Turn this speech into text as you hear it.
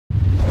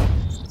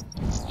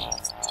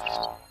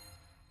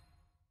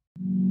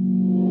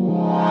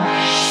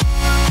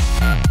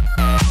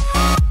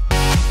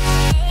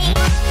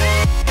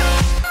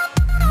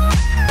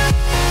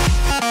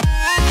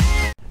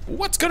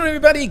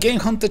everybody,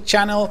 GameHuntah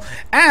channel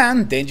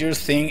and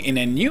DangerousThing in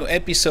a new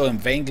episode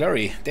of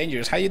VainGlory.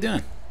 Dangerous, how you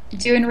doing?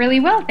 Doing really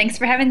well. Thanks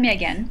for having me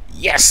again.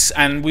 Yes,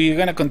 and we're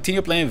gonna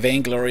continue playing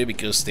VainGlory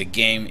because the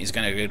game is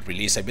gonna get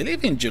released, I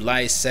believe, in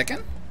July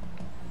 2nd.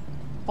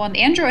 On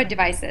Android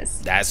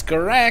devices. That's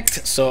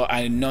correct. So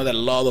I know that a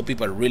lot of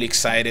people are really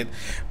excited.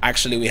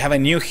 Actually, we have a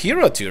new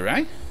hero too,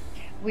 right?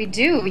 We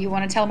do. You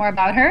want to tell more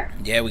about her?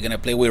 Yeah, we're gonna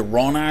play with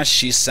Rona.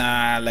 She's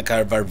like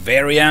a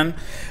barbarian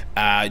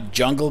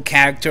jungle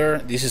character.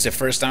 This is the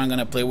first time I'm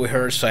gonna play with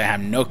her, so I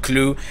have no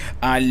clue.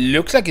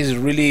 Looks like it's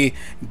really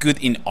good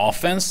in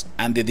offense,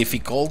 and the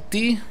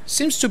difficulty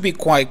seems to be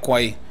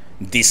quite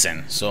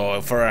decent.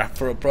 So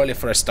probably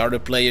for a starter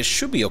player,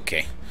 should be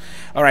okay.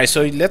 All right,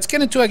 so let's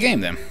get into a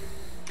game then.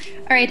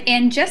 Alright,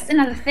 and just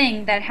another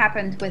thing that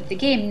happened with the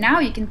game, now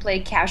you can play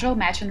casual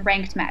match and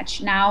ranked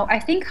match. Now, I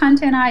think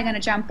Huntah and I are going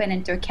to jump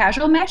into a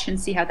casual match and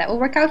see how that will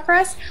work out for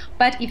us.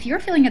 But if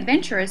you're feeling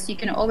adventurous, you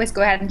can always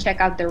go ahead and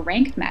check out the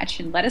ranked match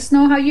and let us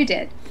know how you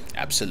did.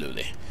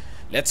 Absolutely.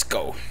 Let's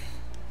go.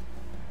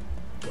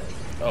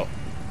 Oh,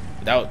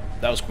 that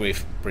was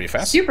pretty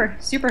fast. Super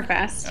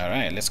fast.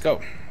 Alright, let's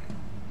go.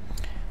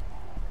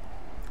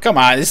 Come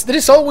on,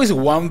 there's always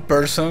one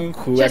person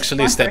who Just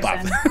actually step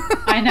up.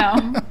 I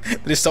know.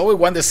 There's always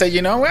one that say,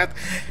 you know what?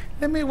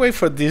 Let me wait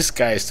for these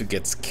guys to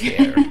get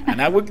scared.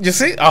 And I would, you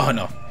see? Oh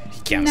no,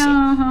 he canceled.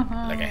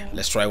 No. Okay,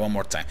 let's try one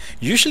more time.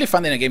 Usually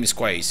finding a game is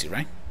quite easy,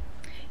 right?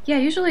 Yeah,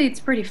 usually it's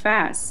pretty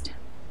fast.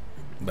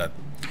 But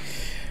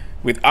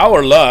with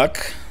our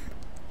luck,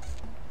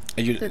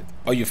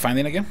 are you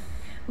finding a game?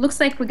 Looks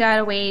like we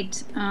gotta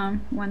wait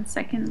 1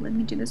 second. Let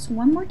me do this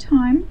one more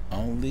time.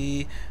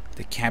 Only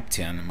the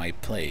captain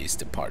might place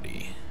the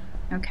party.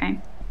 Okay.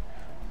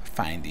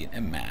 Finding a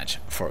match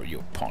for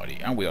your party,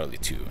 and we already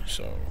two,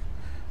 so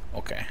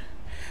okay.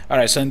 All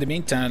right, so in the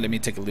meantime, let me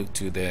take a look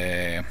to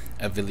the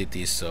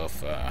abilities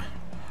of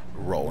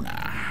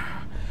Rona.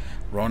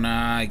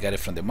 Rona, I got it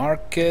from the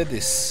market.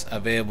 It's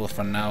available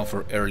for now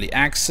for early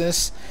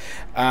access.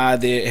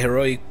 The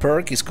heroic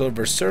perk is called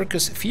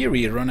Berserker's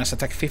Fury. Rona's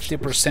attack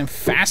 50%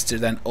 faster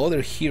than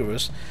other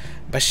heroes,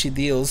 but she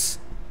deals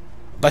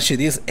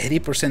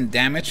 80%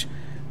 damage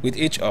with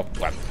each. Oh,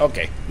 well,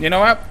 okay. You know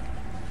what?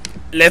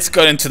 Let's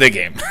go into the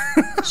game.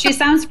 She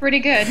sounds pretty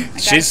good.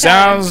 She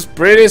sounds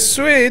pretty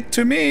sweet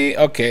to me.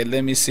 Okay,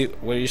 let me see.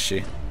 Where is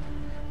she?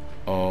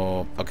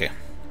 Oh, okay.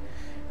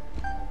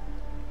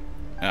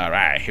 All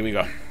right, here we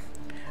go.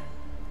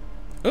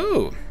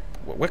 Ooh,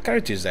 what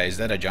character is that? Is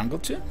that a jungle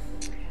too?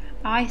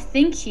 I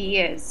think he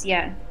is.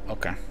 Yeah.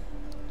 Okay,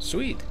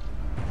 sweet.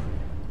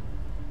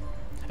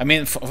 I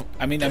mean,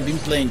 I've been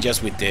playing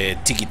just with the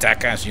Tiki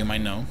Taka, as you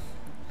might know.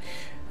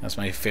 That's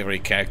my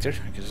favorite character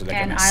because like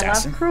and an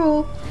assassin. I love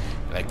Cruel.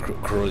 Like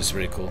Cruel is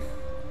very cool.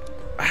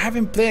 I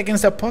haven't played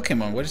against that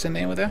Pokemon. What is the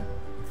name of that?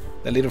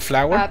 The little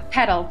flower?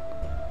 Petal.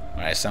 All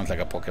right, sounds like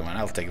a Pokemon.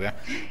 I'll take that.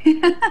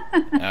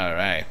 All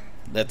right,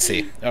 let's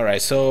see. All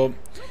right, so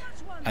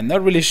I'm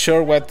not really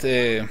sure what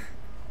to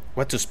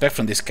expect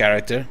from this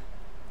character.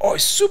 Oh,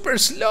 it's super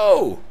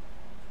slow.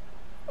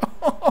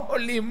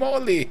 Holy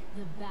moly!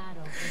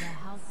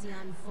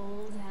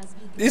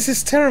 This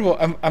is terrible.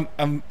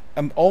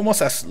 I'm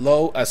almost as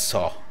slow as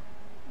Saw.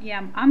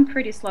 Yeah, I'm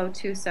pretty slow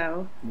too,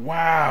 so.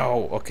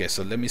 Wow. Okay,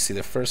 so let me see.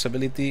 The first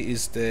ability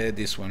is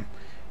this one,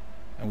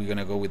 and we're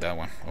gonna go with that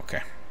one.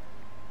 Okay.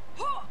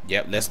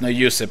 Yep. Let's not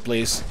use it,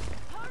 please.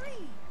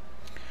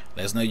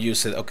 Let's not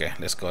use it. Okay,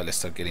 let's go. Let's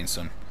start getting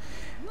some.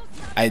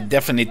 I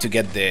definitely need to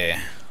get the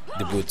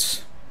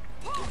boots.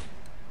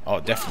 Oh,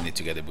 definitely need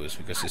to get the boots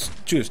because it's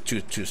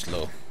too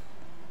slow.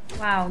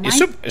 Wow.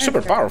 It's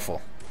super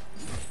powerful.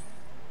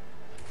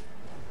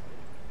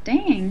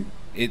 Dang.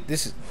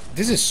 This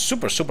is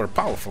super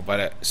powerful,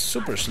 but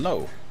super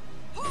slow.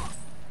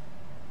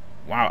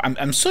 Wow,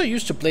 I'm so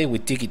used to play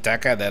with Tiki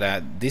Taka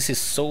that this is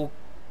so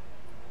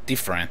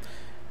different.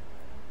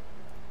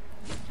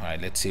 All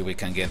right, let's see if we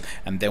can get,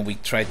 and then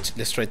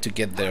let's try to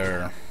get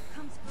their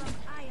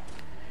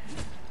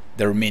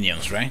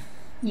minions, right?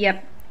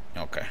 Yep.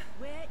 Okay.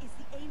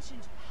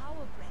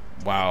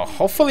 Wow,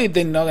 hopefully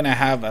they're not gonna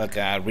have like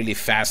a really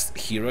fast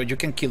hero. You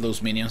can kill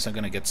those minions. I'm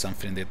gonna get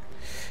something that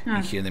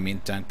in here in the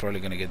meantime. Probably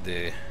gonna get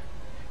the,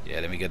 yeah,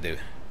 let me get the,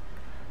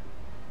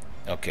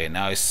 okay,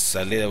 now it's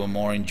a little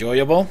more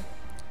enjoyable.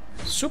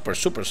 Super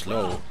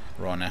slow,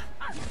 Rona.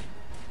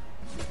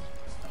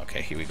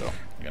 Okay, here we go.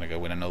 I'm gonna go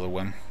with another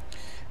one,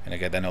 and I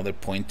get another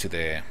point to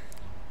the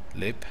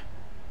lip.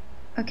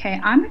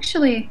 Okay, I'm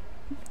actually,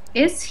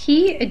 is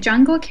he a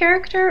jungle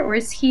character or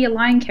is he a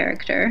line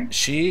character?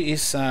 She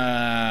is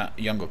a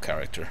jungle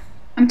character.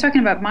 I'm talking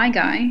about my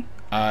guy.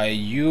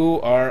 You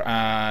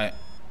are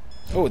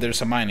oh,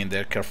 there's a mine in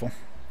there, careful.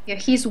 Yeah,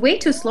 he's way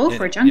too slow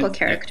for a jungle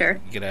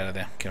character. Get out of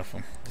there,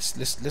 careful.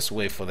 Let's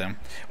wait for them.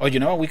 Oh, you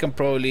know what? We can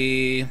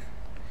probably,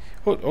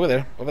 oh, over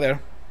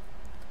there.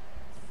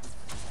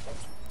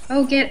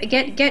 Oh,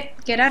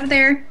 get out of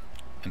there.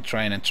 And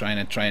trying.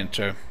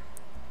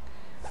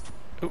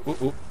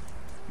 Ooh.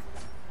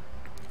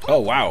 Oh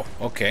wow,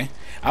 okay.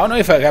 I don't know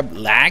if I got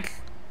lag,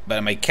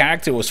 but my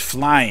character was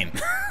flying.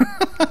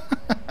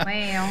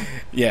 Wow.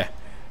 Yeah.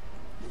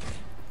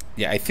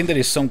 Yeah, I think there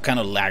is some kind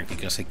of lag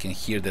because I can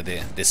hear that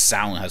the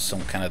sound has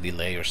some kind of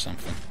delay or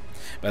something.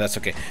 But that's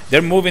okay.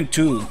 They're moving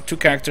two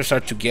characters are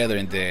together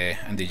in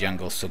the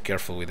jungle, so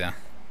careful with that.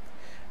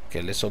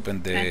 Okay, let's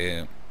open the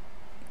Okay.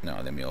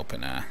 no, let me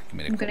open give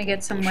me the I'm gonna couple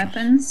get some potions.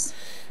 weapons.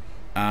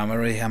 I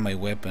already have my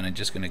weapon. I'm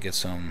just gonna get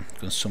some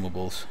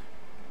consumables.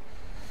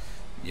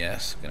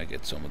 Yes, gonna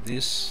get some of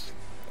this.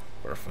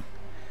 Perfect.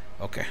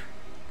 Okay.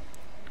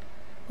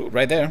 Ooh,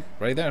 right there,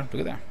 right there.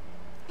 Look at that.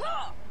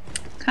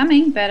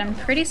 Coming, but I'm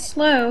pretty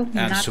slow. I'm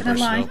Not super gonna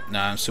lie. slow. No,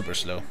 I'm super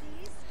slow.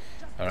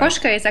 All right.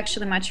 Koshka is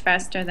actually much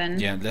faster than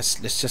Yeah, let's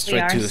just we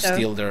try are, to so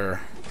steal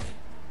their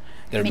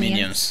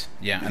minions.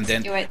 Yeah, and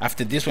then do it.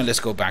 after this one, let's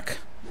go back.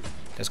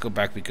 Let's go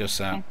back because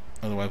Okay.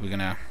 otherwise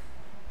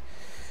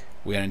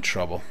we are in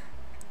trouble.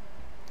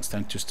 It's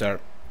time to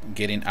start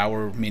getting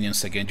our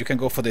minions again. You can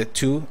go for the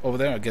 2 over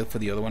there. I'll get for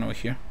the other one over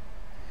here.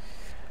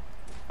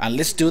 And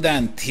let's do that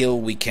until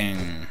we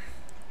can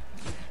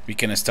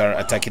start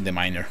attacking the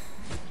miner.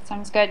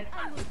 Sounds good.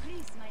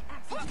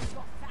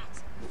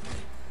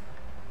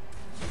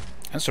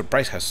 I'm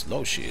surprised how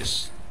slow she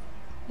is.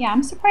 Yeah,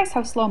 I'm surprised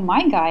how slow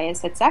my guy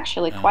is. It's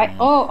actually quite.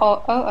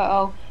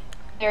 Oh.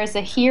 There's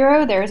a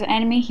hero. There's an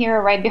enemy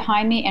hero right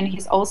behind me, and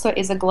he's also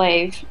is a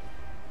glaive.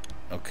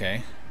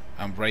 Okay,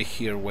 I'm right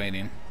here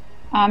waiting.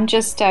 I'm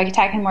just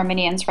attacking more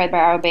minions right by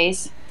our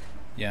base.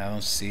 Yeah, I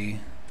don't see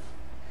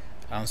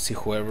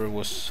whoever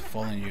was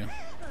following you.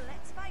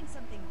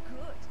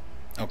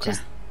 Okay.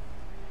 Just-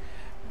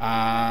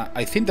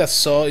 I think that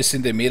saw is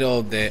in the middle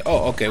of the.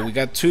 Oh, okay. We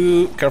got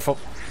 2. Careful.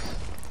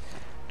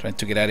 Trying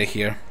to get out of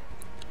here.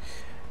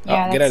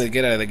 Yeah, oh, get out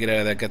of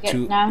there. Got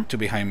now. two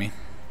behind me.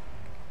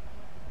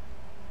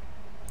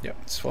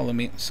 Yep, just follow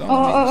me.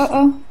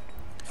 Oh.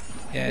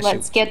 Yeah,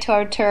 Let's get to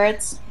our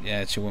turrets.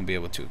 Yeah, she won't be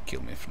able to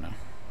kill me for now.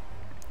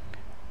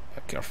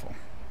 Careful.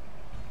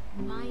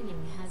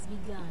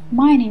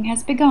 Mining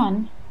has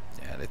begun.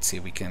 Yeah, let's see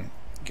if we can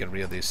get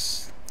rid of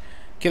this.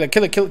 Kill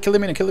the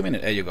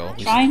minute. There you go.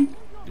 Trying.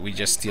 We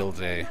just steal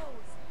the.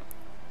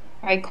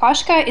 Alright,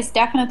 Koshka is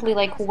definitely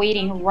like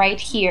waiting right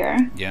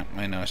here. Yeah,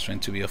 I know. It's trying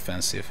to be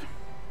offensive.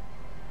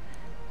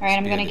 Alright,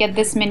 I'm gonna get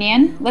this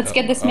minion. Let's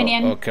get this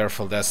minion. Oh,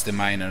 careful. That's the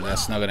miner.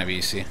 That's not gonna be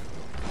easy.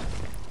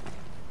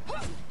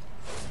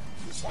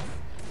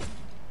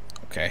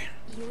 Okay.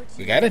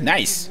 We got it.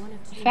 Nice.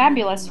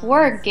 Fabulous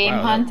work,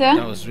 Wow, that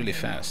DameHuntah. was really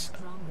fast.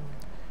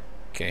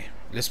 Okay,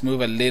 let's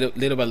move a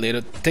little by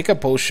little. Take a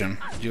potion.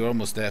 You're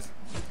almost dead.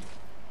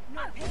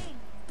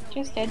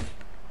 Just did.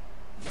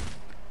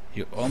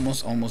 You're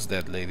almost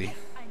dead, lady.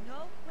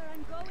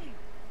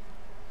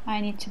 I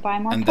need to buy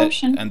more And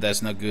potion. and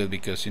that's not good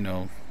because you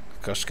know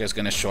Koshka's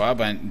gonna show up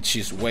and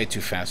she's way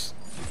too fast.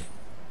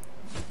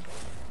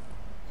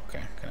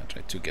 Okay, gonna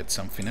try to get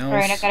something else.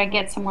 Alright, I gotta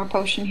get some more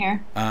potion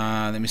here.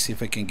 Let me see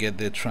if I can get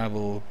the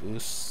travel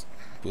boots.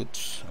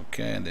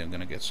 Okay, and then I'm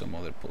gonna get some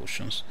other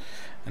potions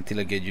until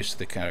I get used to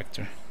the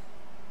character.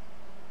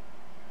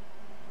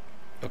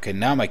 Okay,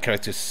 now my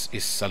character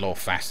is a lot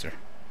faster,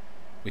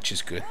 which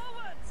is good.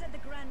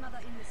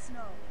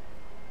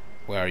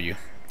 Where are you?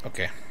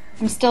 Okay.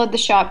 I'm still at the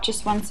shop.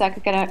 Just one sec. I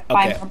gotta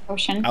buy Okay. more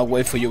potion. I'll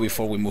wait for you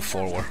before we move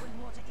forward.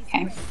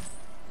 Okay.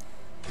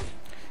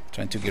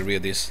 Trying to get rid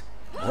of this.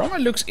 Rona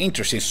looks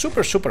interesting.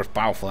 Super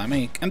powerful. I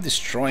mean, I'm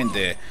destroying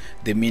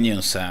the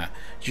minions.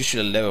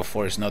 Usually level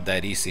 4 is not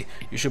that easy.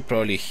 You should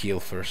probably heal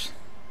first.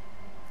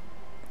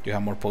 Do you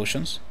have more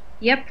potions?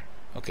 Yep.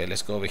 Okay,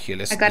 let's go over here.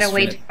 I gotta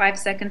wait 5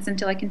 seconds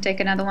until I can take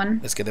another one.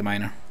 Let's get the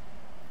miner.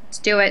 Let's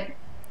do it.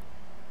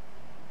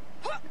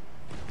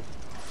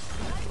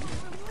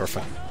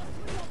 Perfect.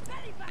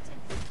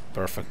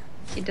 Perfect.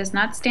 He does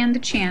not stand a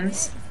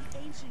chance.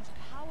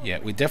 Yeah,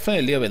 we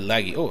definitely a little bit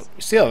laggy. Oh,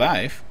 still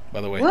alive,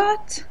 by the way.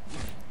 What?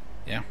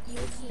 Yeah.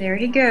 There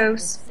he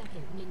goes.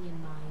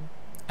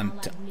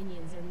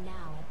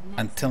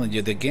 I'm telling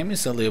you, the game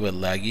is a little bit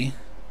laggy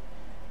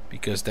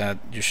because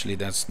usually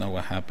that's not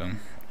what happened.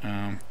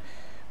 We're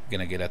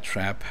gonna get a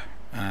trap.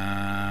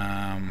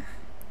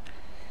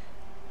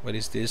 What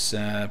is this?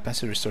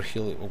 Passive restore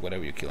heal or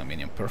whatever you kill a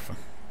minion. Perfect.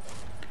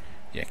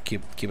 Yeah,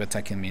 keep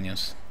attacking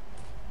minions.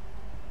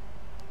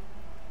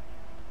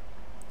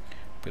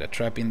 Put a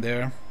trap in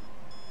there.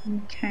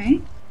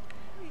 Okay.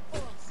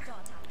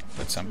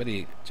 But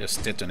somebody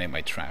just detonate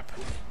my trap.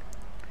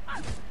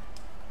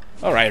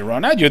 Alright,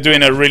 Rona, you're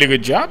doing a really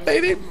good job,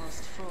 lady.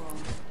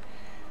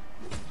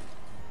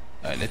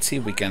 Let's see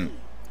if we can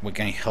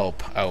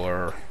help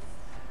our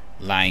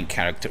line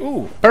character.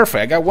 Ooh,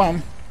 perfect, I got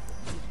one.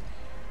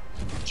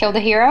 Kill the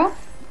hero.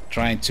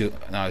 Trying to...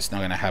 No, it's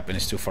not gonna happen,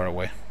 it's too far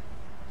away.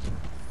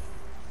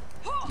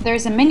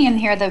 There's a minion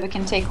here that we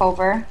can take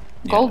over.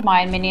 Gold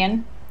mine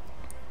minion.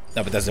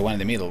 No, but that's the one in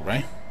the middle,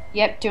 right?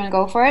 Yep, do you wanna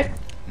go for it?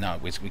 No,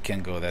 we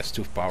can't go, that's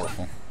too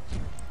powerful.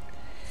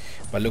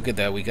 But look at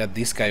that, we got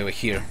this guy over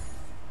here.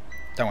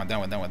 That one.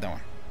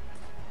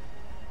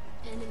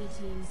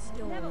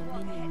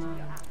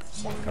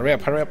 Hurry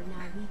up.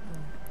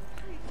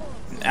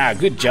 Ah,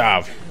 good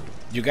job.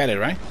 You got it,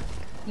 right?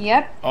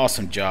 Yep.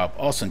 Awesome job.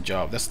 Awesome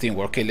job. That's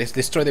teamwork. Okay, let's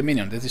destroy the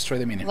minion. Let's destroy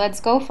the minion. Let's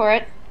go for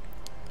it.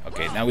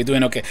 Okay, now we're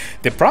doing okay.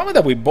 The problem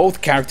that with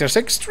both characters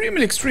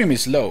extremely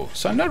slow,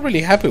 so I'm not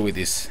really happy with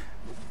this.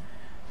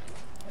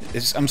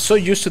 I'm so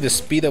used to the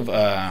speed of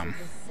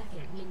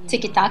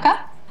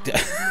Tiki-taka?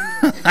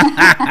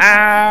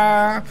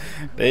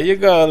 There you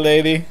go,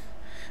 lady.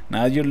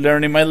 Now you're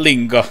learning my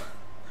lingo.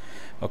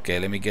 Okay,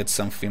 let me get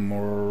something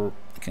more.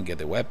 I can get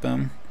the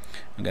weapon.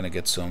 I'm gonna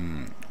get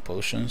some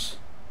potions,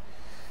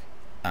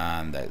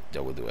 and that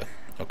will do it.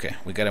 Okay,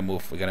 we gotta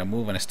move. We gotta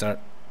move and start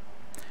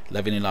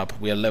leveling up.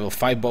 We are level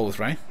 5 both,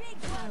 right?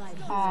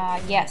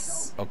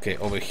 Yes. Okay,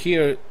 over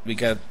here we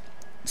got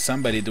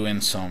somebody doing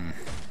some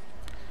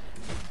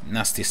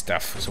nasty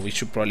stuff, so we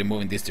should probably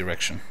move in this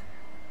direction.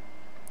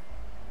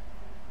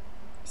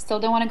 Still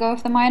don't want to go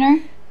with the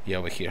miner? Yeah,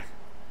 over here.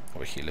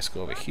 Over here. Let's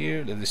go over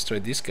here. Let's destroy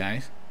these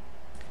guys.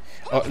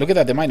 Oh, look at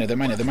that. The miner.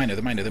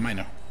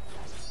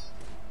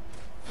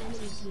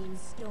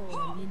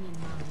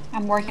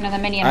 I'm working on the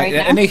minion right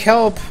now.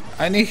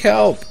 I need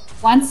help.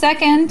 1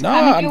 second. No,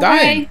 I'm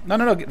dying. No.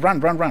 Run.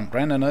 Run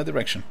in another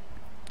direction.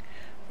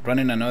 Run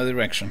in another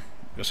direction.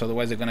 Because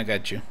otherwise they're gonna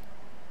get you.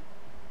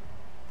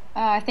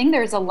 I think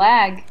there's a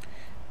lag.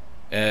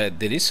 There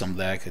is some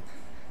lag.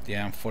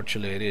 Yeah,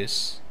 unfortunately it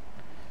is.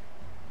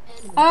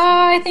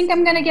 Oh, I think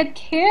I'm gonna get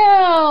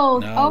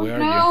killed. No, Oh where are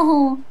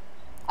no.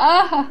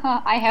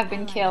 I have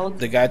been killed.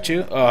 They got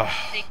you? Oh.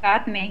 They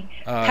got me.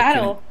 I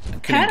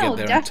couldn't Paddle,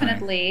 get there on time.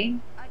 definitely.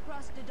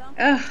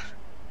 Ugh.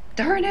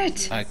 Darn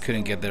it. I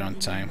couldn't get there on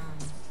time.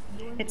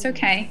 It's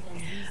okay.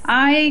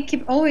 I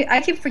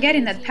keep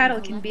forgetting that Paddle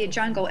can be a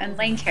jungle and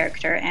lane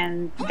character,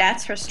 and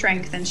that's her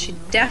strength, and she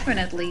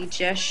definitely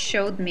just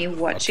showed me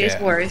what she's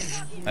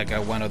worth. I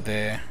got one of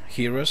the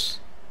heroes.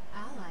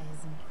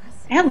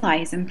 Ally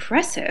is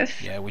impressive.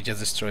 Yeah, we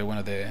just destroyed one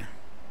of their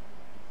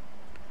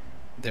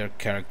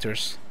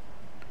characters.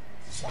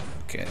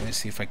 Okay, let me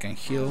see if I can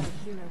heal.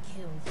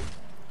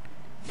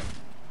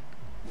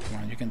 Come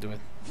on, you can do it.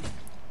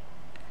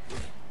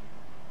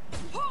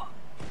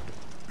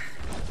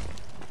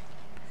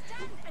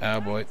 Oh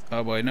boy,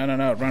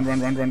 no, run.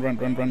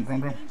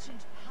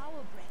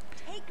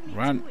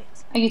 Run.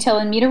 Are you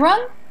telling me to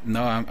run?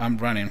 No, I'm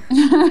running.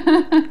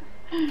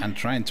 I'm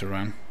trying to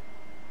run.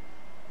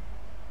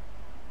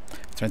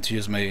 Trying to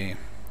use the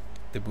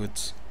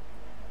boots.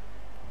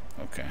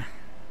 Okay.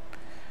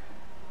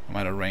 I'm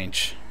out of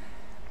range.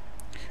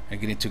 I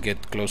need to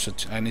get closer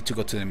I need to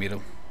go to the middle.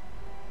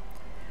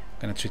 I'm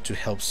gonna try to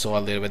help Saw a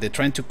little bit. They're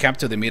trying to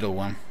capture the middle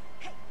one.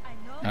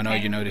 I know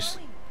you noticed.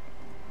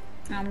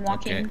 I'm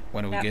walking. Okay,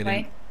 what are we getting?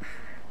 Way.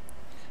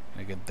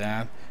 I get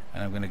that,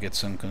 and I'm gonna get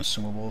some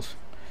consumables.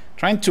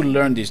 Trying to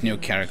learn this new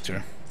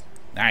character.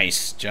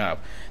 Nice job.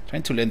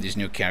 Trying to learn this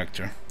new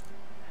character.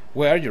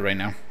 Where are you right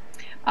now?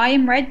 I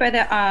am right by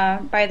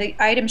the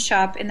item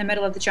shop in the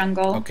middle of the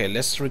jungle. Okay,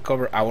 let's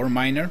recover our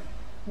miner.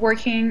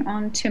 Working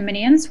on 2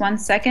 minions. 1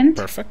 second.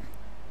 Perfect.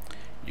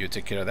 You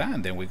take care of that,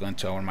 and then we go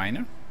into our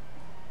miner.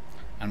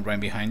 I'm right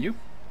behind you.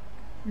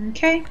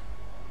 Okay.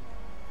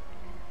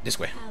 This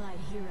way.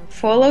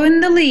 Following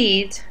the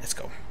lead. Let's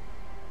go.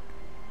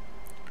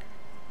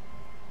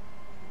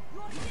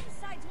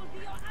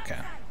 Okay.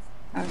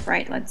 All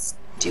right, let's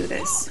do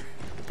this.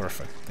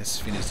 Perfect. Let's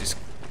finish this.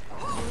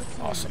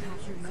 Awesome.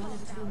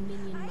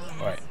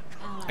 Alright.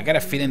 I got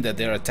a feeling that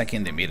they're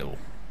attacking the middle.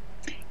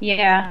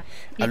 Yeah.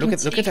 Look at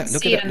that.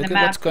 Look at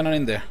what's going on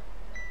in there.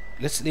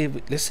 Let's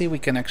see if we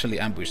can actually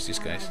ambush these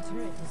guys.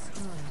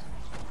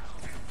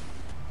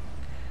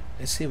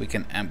 Let's see if we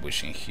can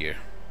ambush in here.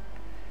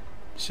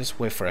 Just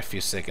wait for a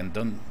few seconds.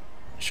 Don't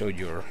show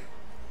your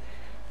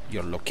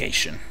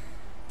location.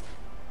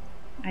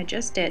 I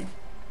just did.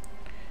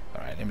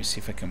 Alright, let me see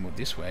if I can move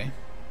this way.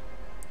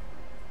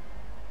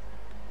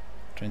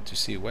 Trying to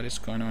see what is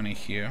going on in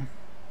here.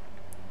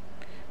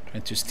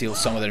 Trying to steal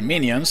some of their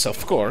minions,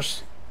 of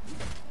course.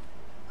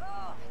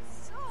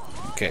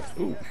 Okay,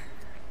 ooh.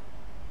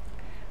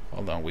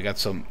 Hold on, we're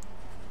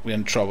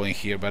in trouble in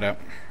here, but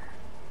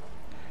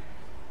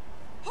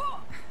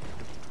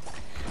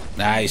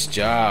nice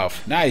job.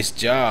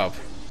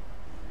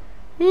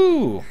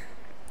 Ooh.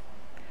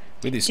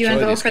 We destroyed this guy. Do you want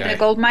to go for the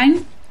gold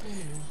mine?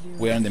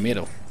 We're in the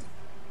middle.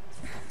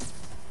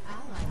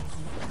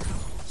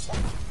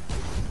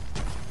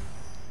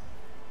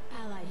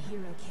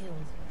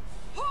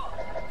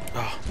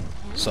 Oh,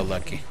 so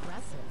lucky.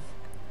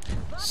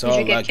 So Did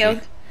you get lucky.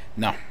 killed?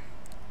 No,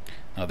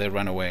 they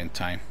ran away in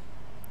time.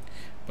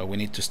 But we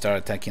need to start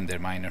attacking their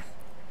miner.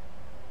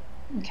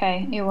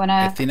 Okay, you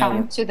wanna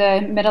come to the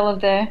middle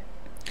of the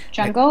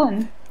jungle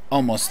and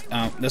almost.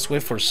 Let's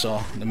wait for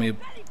Saw. Let me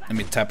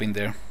tap in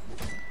there.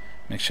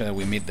 Make sure that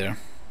we meet there.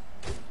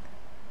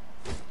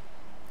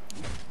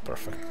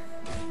 Perfect.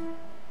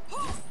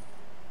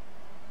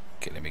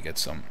 Okay, let me get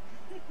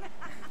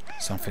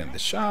something in the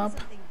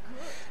shop.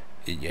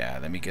 Yeah,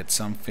 let me get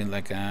something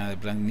like a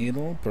blank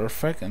needle.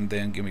 Perfect. And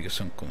then give me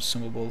some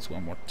consumables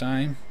one more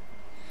time.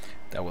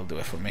 That will do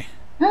it for me.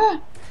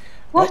 What?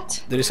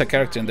 Oh, there is a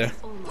character in there.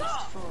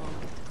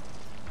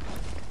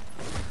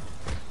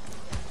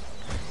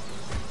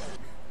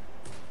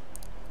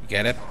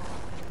 Get it?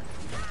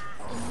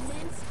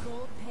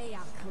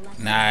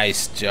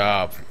 Nice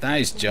job.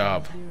 Nice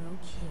job.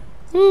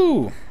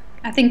 Woo!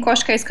 I think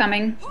Koshka is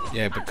coming.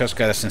 Yeah, but Koshka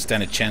doesn't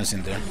stand a chance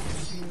in there.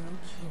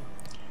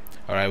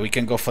 Alright, we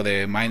can go for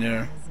the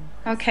miner.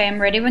 Okay,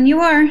 I'm ready when you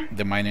are.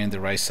 The miner in the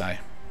right side.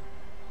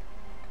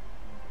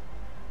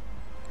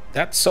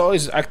 That saw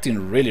is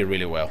acting really,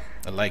 really well.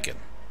 I like it.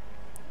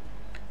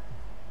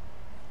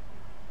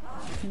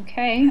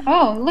 Okay.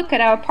 Oh, look at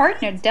our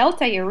partner,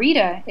 Delta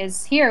Eureka,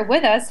 is here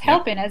with us,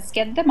 helping us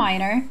get the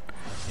miner.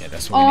 Yeah,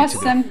 that's what we need to do.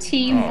 Awesome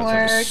teamwork. Oh,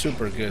 that was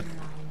super good.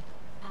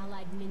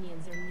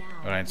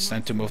 Alright, it's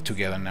time to move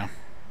together now.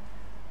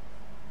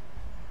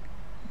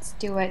 Let's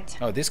do it.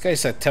 Oh, this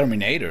guy's a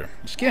Terminator.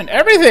 He's getting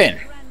everything!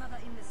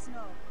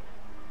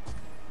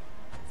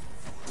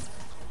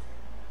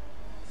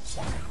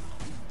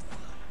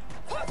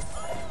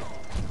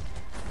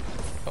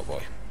 Oh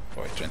boy.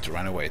 Boy, trying to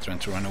run away, trying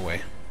to run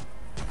away.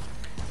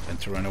 Trying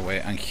to run away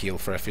and heal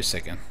for every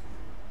second.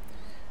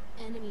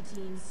 Enemy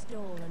team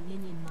stole a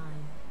minion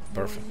mine.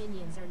 Perfect.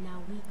 Minions are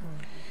now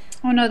weaker.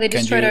 Oh no, they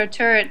destroyed our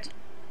turret.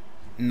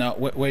 No,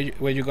 where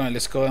you going?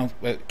 Let's go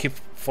and keep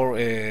for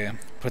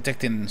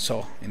protecting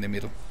Saw in the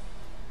middle.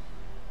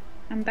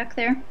 I'm back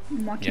there.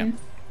 I'm walking.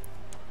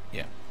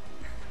 Yeah.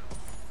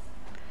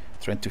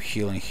 Trying to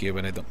heal in here,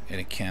 but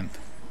I can't.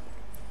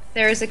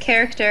 There is a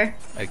character.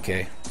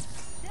 Okay.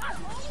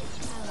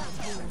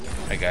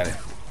 I got it.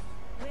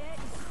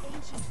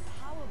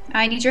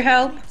 I need your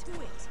help.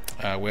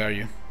 Where are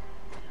you?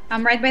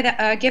 I'm right by the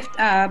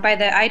by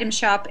the item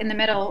shop in the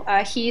middle.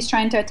 He's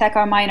trying to attack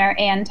our miner,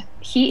 and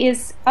he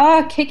is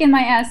kicking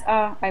my ass.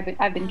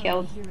 I've been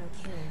killed.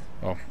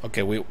 Oh,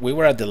 okay. We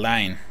were at the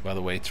line, by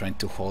the way, trying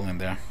to hold him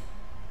there.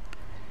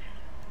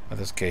 But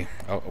that's okay.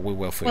 We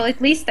will. Well, at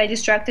least I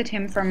distracted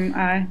him from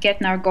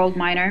getting our gold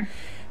miner.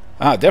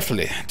 Ah,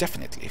 definitely.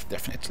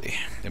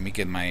 Let me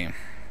get my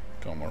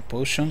couple more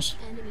potions.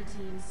 Enemy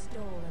team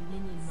stole a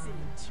minion mine.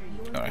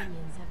 Your Alright.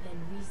 minions have been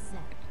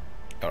reset.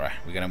 Alright,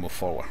 we're gonna move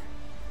forward.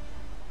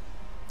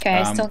 Okay,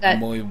 I still got I'm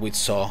moving with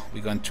Saw.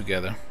 We're going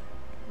together.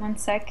 1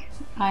 sec.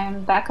 I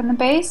am back on the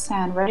base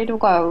and ready to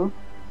go.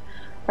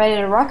 Ready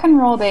to rock and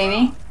roll,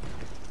 baby.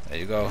 There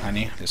you go,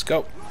 honey. Let's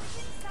go.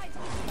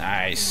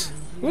 Nice.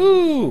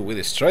 Woo! We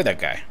destroyed that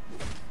guy.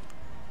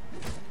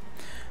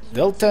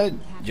 Delta,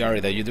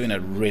 Yarida, you're doing a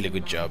really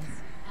good job.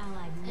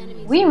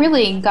 We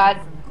really got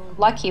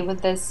lucky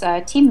with this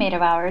teammate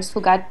of ours who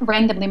got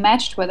randomly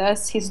matched with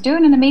us. He's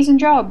doing an amazing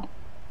job.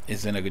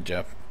 He's doing a good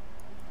job.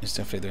 He's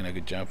definitely doing a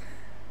good job.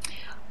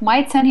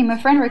 Might send him a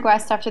friend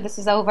request after this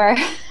is over.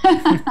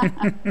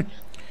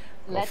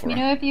 Let me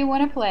know if you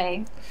want to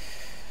play.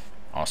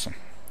 Awesome.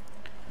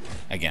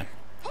 Again,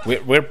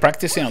 we're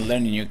practicing on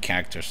learning new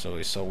characters, so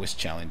it's always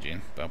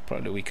challenging. But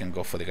probably we can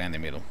go for the guy in the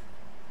middle.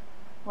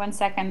 1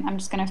 second. I'm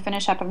just gonna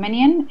finish up a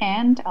minion,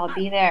 and I'll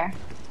be there.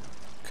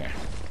 Okay.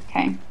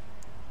 Okay.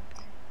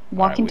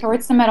 Walking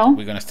towards the middle.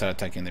 We're gonna start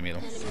attacking the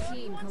middle. Enemy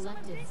team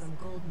collected from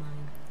gold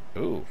mine.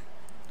 Ooh.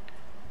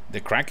 The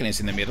Kraken is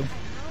in the middle.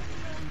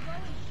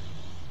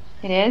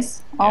 It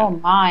is? Oh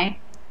my.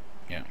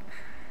 Yeah.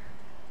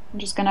 I'm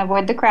just gonna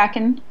avoid the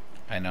Kraken.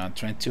 I know, I'm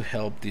trying to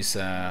help this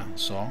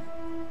Saw.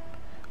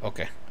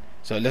 Okay.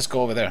 So let's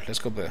go over there. Let's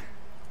go over there.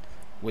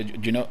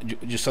 You know,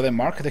 you saw the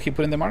mark that he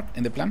put in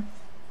the plan?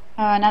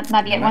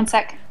 Not yet. 1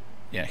 sec.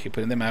 Yeah, he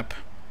put in the map.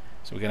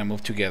 So we're gonna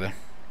move together.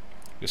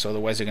 Because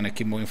otherwise they're gonna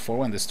keep moving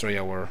forward and destroy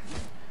our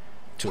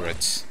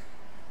turrets.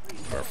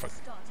 Perfect.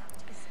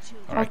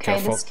 Alright, Okay,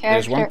 careful. this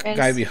There's one character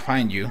guy is-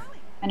 behind you.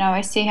 I know,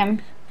 I see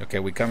him. Okay,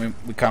 we're coming.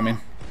 We can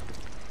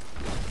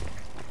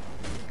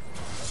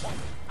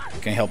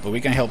help you.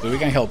 We can help you. We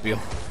can help you.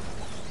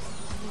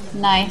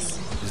 Nice.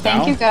 He's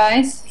Thank down? you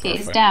guys. He's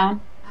Perfect.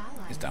 down.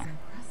 He's down.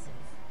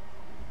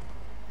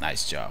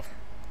 Nice job.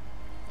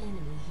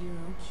 Enemy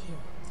hero killed.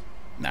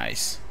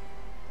 Nice.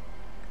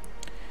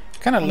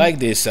 Kind of like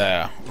this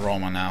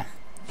Roma now.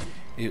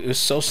 It was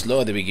so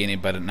slow at the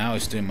beginning, but now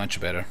it's doing much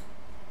better.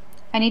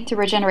 I need to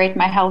regenerate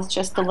my health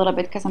just a little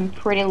bit because I'm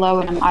pretty low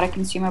and I'm out of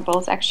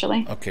consumables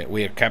actually. Okay,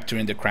 we are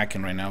capturing the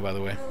Kraken right now, by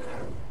the way.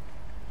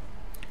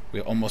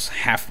 We're almost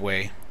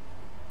halfway.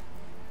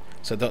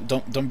 So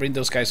don't bring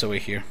those guys over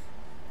here.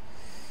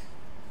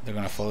 They're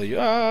gonna follow you.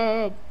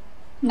 No,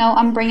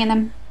 I'm bringing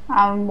them.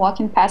 I'm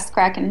walking past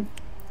Kraken.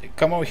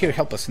 Come over here,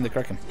 help us in the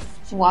Kraken.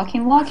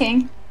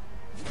 Walking.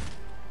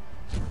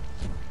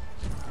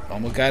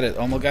 Almost got it.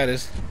 Almost got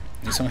it.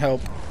 Need some help.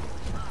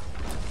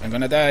 I'm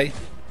gonna die.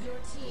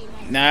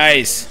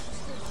 Nice.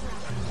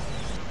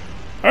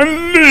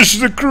 Unleash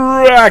the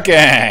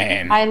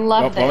Kraken. I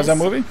love What was that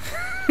movie?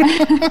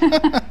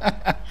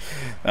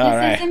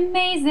 This is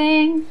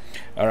amazing.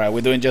 Alright, we're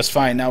doing just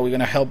fine. Now we're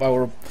gonna help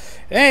our...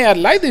 Hey, I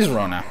like this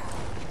Rona.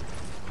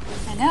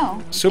 I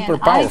know. Super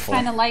and powerful. I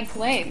kind of like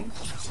playing.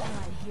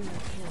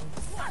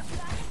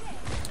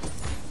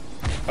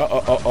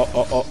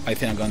 Oh. I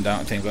think I'm going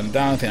down. I think I'm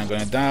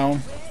going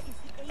down.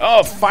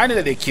 Oh,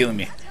 finally they kill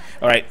me.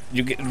 Alright,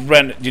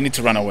 run. You need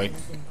to run away.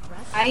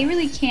 I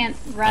really can't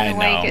run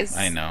away because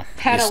I know.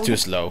 Petal It's too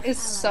slow. is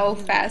so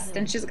fast,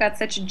 and she's got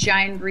such a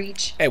giant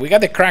reach. Hey, we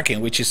got the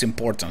Kraken, which is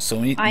important. So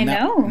we I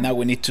know. Now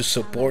we need to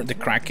support the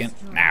Kraken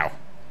now.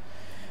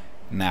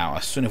 Now,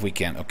 as soon as we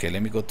can. Okay,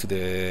 let me go to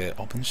the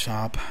open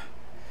shop.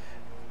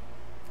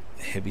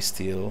 Heavy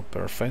steel,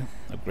 perfect.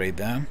 Upgrade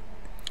that.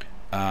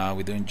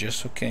 We're doing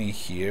just okay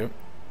here.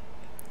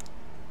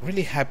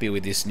 Really happy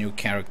with this new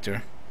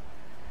character,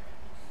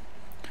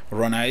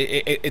 Rona.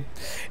 It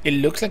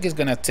looks like it's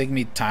gonna take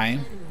me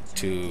time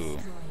to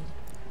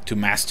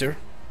master.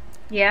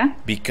 Yeah.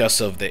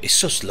 Because of it's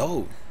so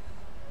slow,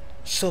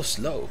 so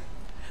slow.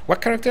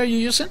 What character are you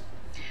using?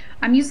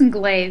 I'm using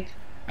Glaive.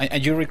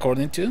 And you're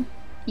recording too?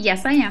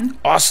 Yes, I am.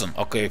 Awesome.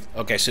 Okay.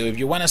 So if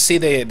you want to see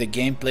the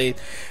gameplay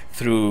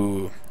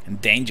through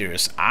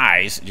Dangerous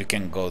Eyes, you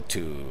can go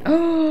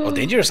to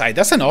Dangerous Eye.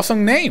 That's an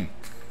awesome name.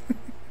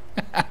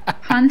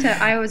 Huntah,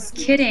 I was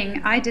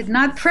kidding. I did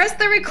not press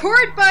the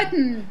record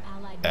button.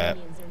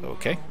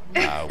 Okay.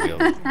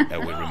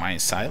 We'll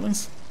remind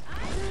silence.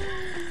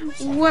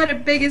 What a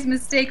biggest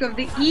mistake of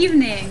the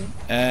evening.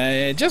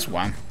 Just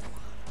one.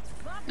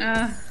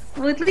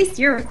 Well, at least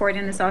you're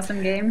recording this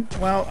awesome game.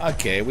 Well,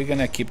 okay. We're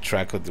gonna keep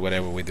track of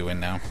whatever we're doing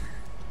now.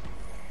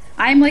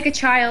 I'm like a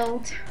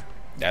child.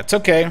 That's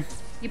okay.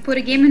 You put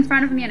a game in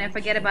front of me and I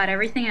forget about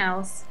everything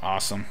else.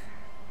 Awesome.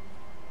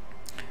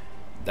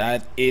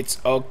 That it's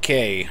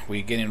okay.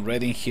 We're getting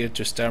ready here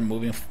to start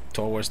moving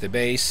towards the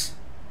base.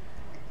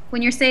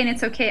 When you're saying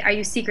it's okay, are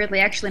you secretly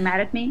actually mad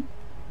at me?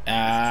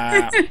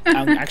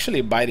 I'm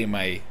actually biting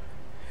my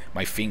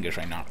fingers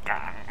right now.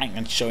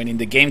 I'm showing in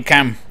the game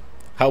cam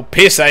how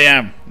pissed I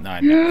am. No,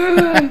 I'm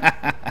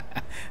not.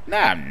 No,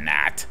 I'm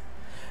not.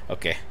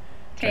 Okay.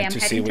 Okay, I'm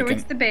heading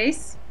towards the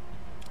base.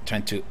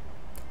 Trying to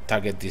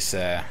target this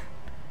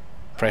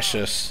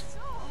precious.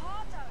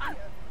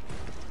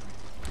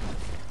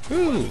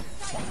 Ooh.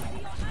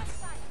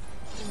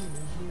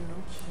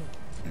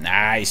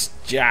 Nice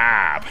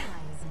job.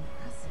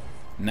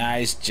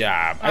 Nice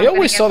job. I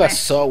always thought that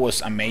Saw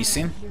was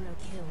amazing.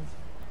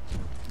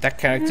 That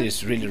character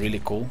is really,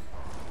 really cool.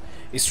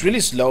 It's really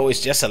slow.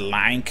 It's just a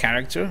line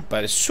character,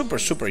 but it's super,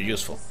 super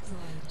useful.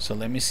 So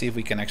let me see if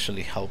we can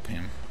actually help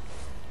him.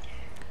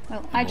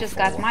 Well, I just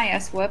got my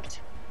ass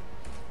whooped.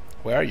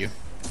 Where are you?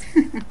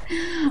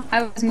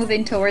 I was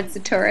moving towards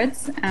the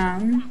turrets,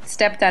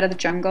 stepped out of the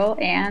jungle,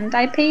 and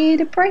I paid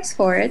a price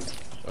for it.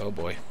 Oh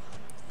boy.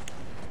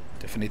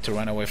 Definitely need to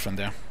run away from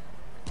there.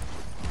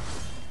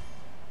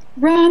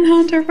 Run,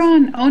 Huntah,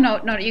 run! Oh no,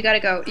 no, you gotta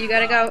go, you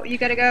gotta go, you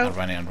gotta go.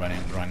 I'm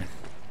running.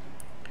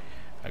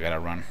 I gotta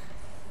run.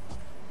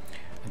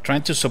 I'm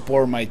trying to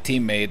support my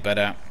teammate,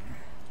 but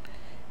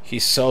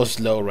he's so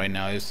slow right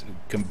now. He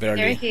can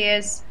barely. There he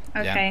is.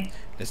 Okay.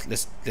 Yeah.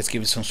 Let's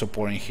give it some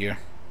support in here.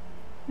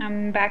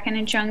 I'm back in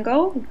the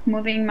jungle,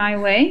 moving my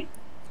way.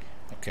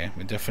 Okay,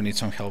 we definitely need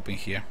some help in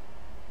here.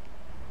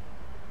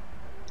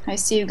 I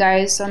see you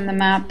guys on the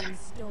map,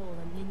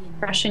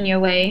 rushing your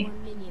way.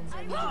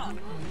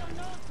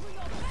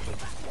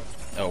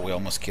 Oh, we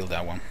almost killed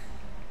that one.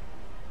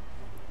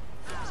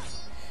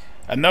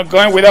 I'm not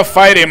going without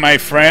fighting, my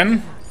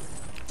friend.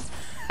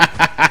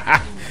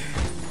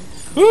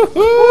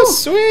 Woohoo!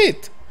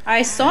 Sweet!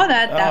 I saw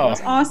that. That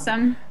was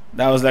awesome.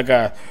 That was like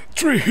a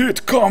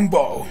 3-hit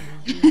combo.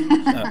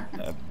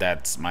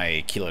 That's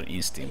my Killer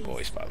Instinct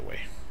voice, by the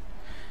way.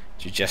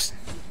 You just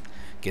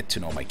get to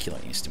know my Killer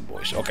Instinct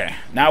voice. Okay,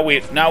 now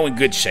we're in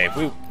good shape.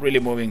 We're really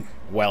moving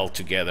well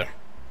together.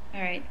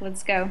 All right,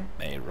 let's go.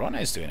 Hey, Rona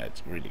is doing a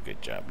really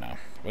good job now.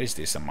 What is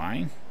this? A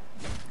mine?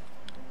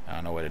 I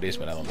don't know what it is,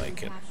 but I don't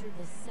like it.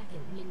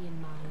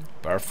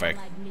 Perfect.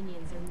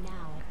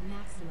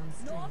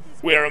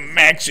 We're at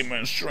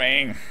maximum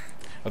strength.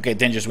 Okay,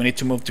 Dangerous, we need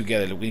to move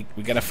together. We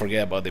gotta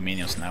forget about the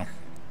minions now.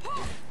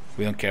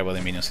 We don't care about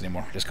the minions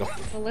anymore. Let's go.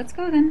 Well, let's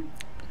go then.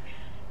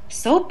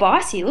 So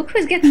bossy. Look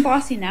who's getting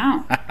bossy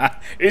now.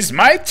 It's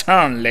my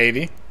turn,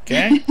 lady.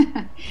 Okay?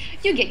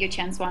 You get your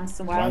chance once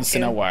in a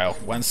while.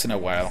 Once in a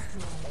while.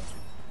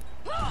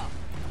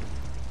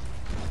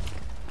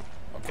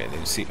 Okay, let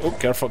me see. Oh,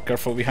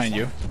 careful behind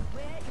you.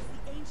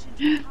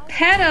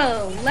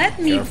 Petal, let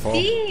me Careful.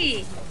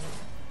 be.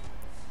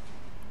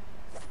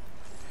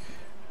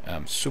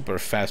 I'm super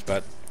fast,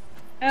 but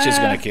she's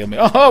gonna kill me.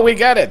 Oh, we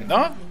got it,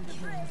 no?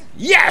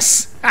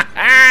 Yes!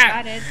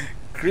 Got it.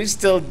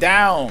 Crystal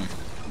down.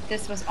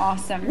 This was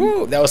awesome.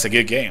 Woo, that was a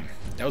good game.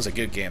 That was a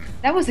good game.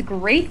 That was a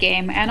great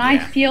game, and I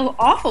feel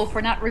awful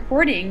for not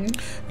recording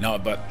No,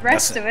 but the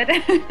rest of it.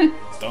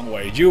 Don't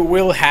worry, you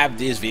will have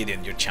this video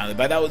in your channel.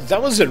 But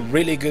that was a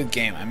really good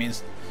game. I mean,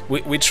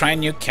 we try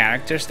new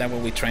characters. That's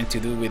what we're trying to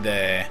do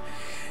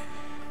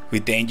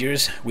with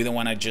Dangerous. We don't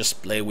want to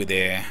just play with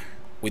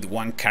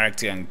one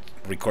character and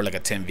record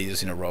like 10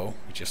 videos in a row.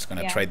 We're just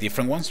gonna try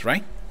different ones,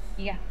 right?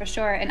 Yeah, for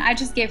sure. And I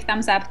just gave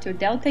thumbs up to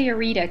Delta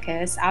Eureka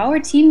because our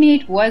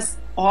teammate was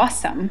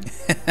awesome.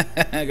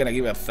 I'm gonna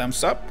give a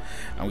thumbs up,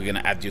 and we're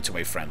gonna add you to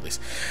my friend list.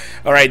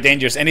 All right,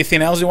 Dangerous.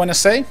 Anything else you want to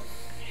say?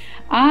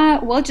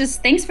 Well,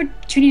 just thanks for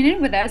tuning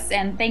in with us,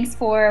 and thanks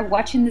for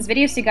watching this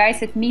video, you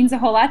guys. It means a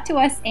whole lot to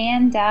us,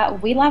 and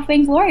we love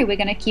VainGlory. We're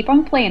gonna keep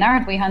on playing,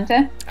 aren't we,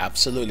 Hunter?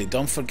 Absolutely.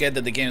 Don't forget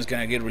that the game is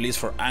gonna get released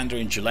for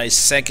Android on July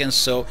 2nd,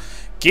 so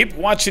keep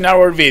watching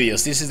our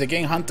videos. This is the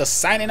Game Hunter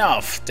signing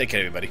off. Take care,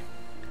 everybody.